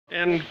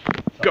And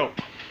go.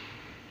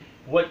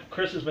 What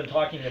Chris has been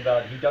talking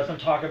about, he doesn't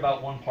talk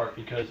about one part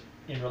because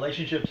in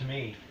relationship to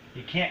me,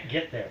 he can't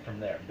get there from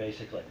there,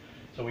 basically.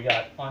 So we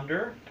got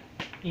under,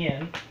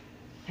 in,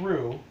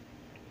 through,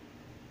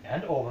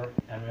 and over,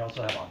 and we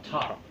also have on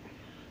top.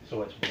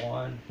 So it's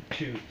 1,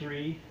 2,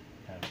 3,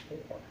 and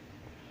 4.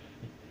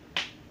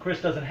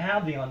 Chris doesn't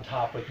have the on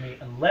top with me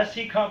unless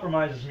he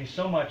compromises me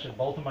so much that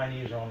both of my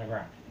knees are on the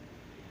ground.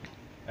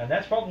 And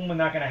that's probably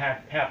not going to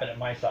happen at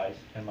my size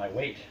and my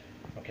weight,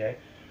 okay?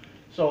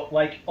 So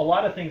like a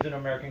lot of things in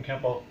American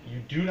Kempo,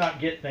 you do not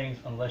get things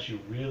unless you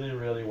really,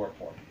 really work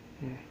for it.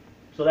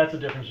 So that's the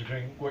difference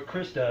between what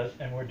Chris does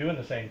and we're doing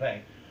the same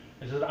thing.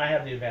 Is that I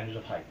have the advantage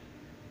of height.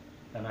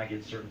 And I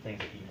get certain things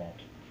that he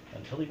won't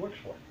until he works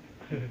for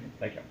it.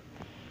 Thank you.